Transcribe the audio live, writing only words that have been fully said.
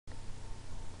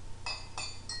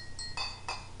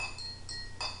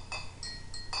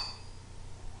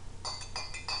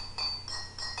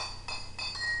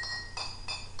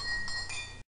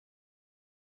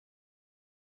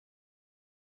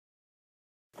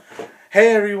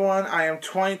Hey everyone, I am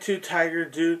 22 Tiger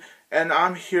Dude, and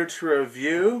I'm here to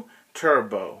review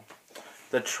Turbo.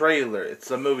 The trailer.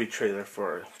 It's a movie trailer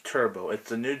for Turbo.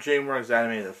 It's a new DreamsWorks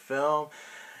animated film,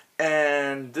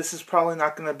 and this is probably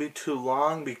not going to be too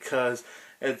long because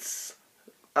it's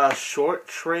a short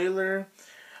trailer.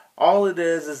 All it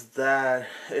is that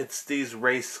it's these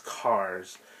race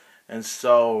cars, and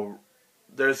so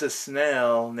there's a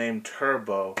snail named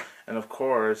Turbo, and of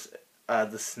course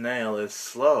the snail is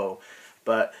slow,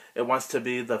 but it wants to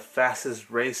be the fastest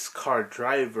race car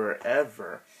driver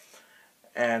ever.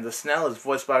 And the snail is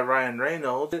voiced by Ryan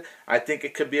Reynolds. I think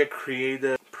it could be a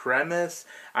creative premise.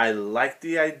 I like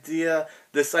the idea.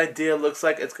 This idea looks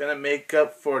like it's going to make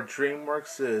up for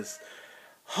DreamWorks'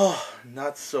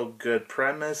 not so good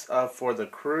premise for the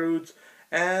Croods.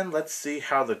 And let's see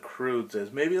how the Croods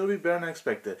is. Maybe it'll be better than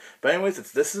expected. But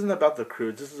anyways, this isn't about the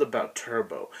Croods. This is about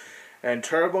Turbo. And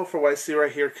Turbo, for what I see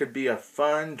right here, could be a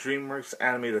fun DreamWorks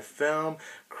animated film,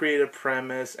 creative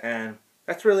premise, and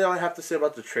that's really all I have to say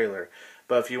about the trailer.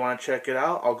 But if you want to check it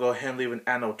out, I'll go ahead and leave an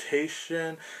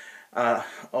annotation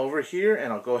over here,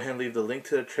 and I'll go ahead and leave the link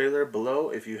to the trailer below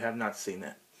if you have not seen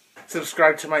it.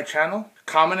 Subscribe to my channel,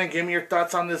 comment and give me your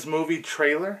thoughts on this movie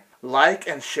trailer, like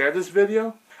and share this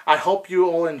video. I hope you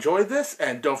all enjoyed this,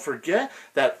 and don't forget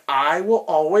that I will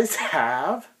always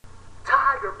have